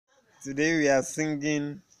Today we are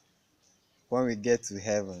singing when we get to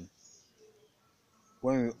heaven.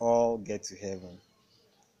 When we all get to heaven.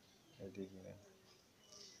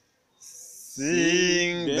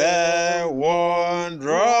 Sing the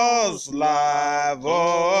wondrous love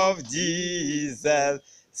of Jesus.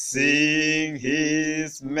 Sing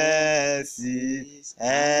his mercy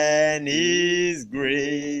and his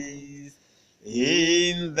grace.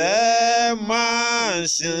 In the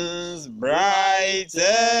mansions bright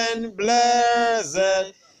and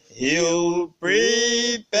blessed, he'll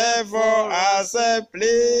prepare for us a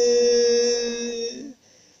place.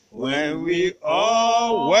 When we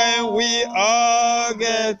all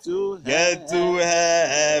get to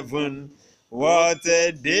heaven, what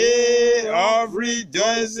a day of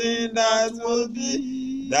rejoicing that will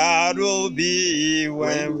be. That will be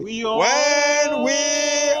when we all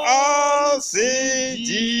see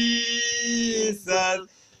Jesus.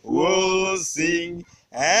 We'll sing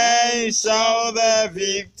and shout the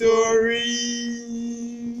victory.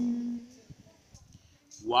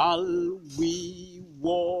 While we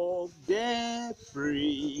walk the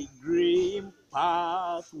pilgrim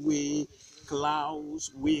pathway,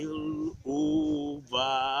 clouds will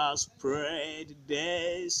overspread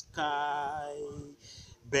the sky.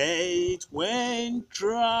 But when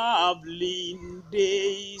traveling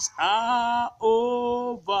days are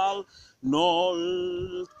over, not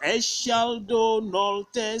a shadow,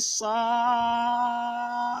 not a sign.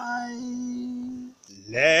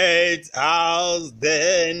 Let us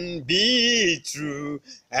then be true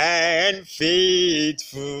and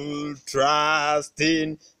faithful,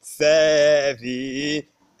 trusting, serving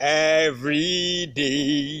every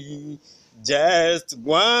day. Just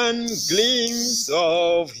one glimpse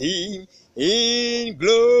of him in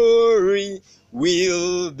glory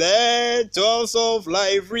will the toils of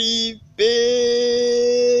life repay.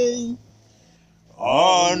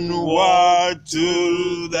 Onward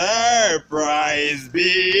to the prize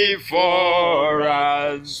before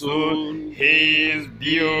us, soon his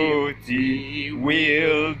beauty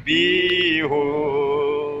will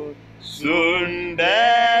behold. Soon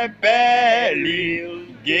the pearly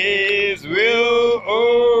gates will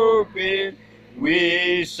open,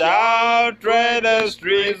 we shall tread the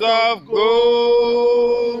streets of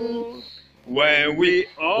gold. When we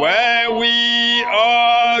all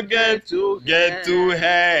get to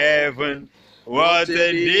heaven, what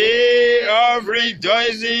a day of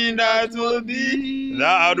rejoicing that will be.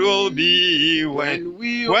 That will be when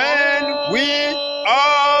we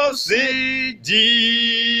all see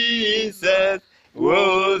Jesus.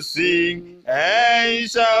 We'll sing and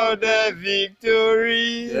shout the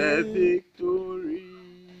victory. The victory.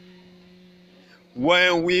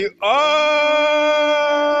 When we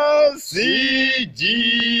all see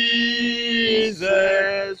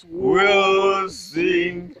Jesus, we'll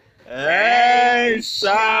sing and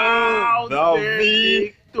shout the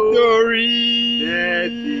victory.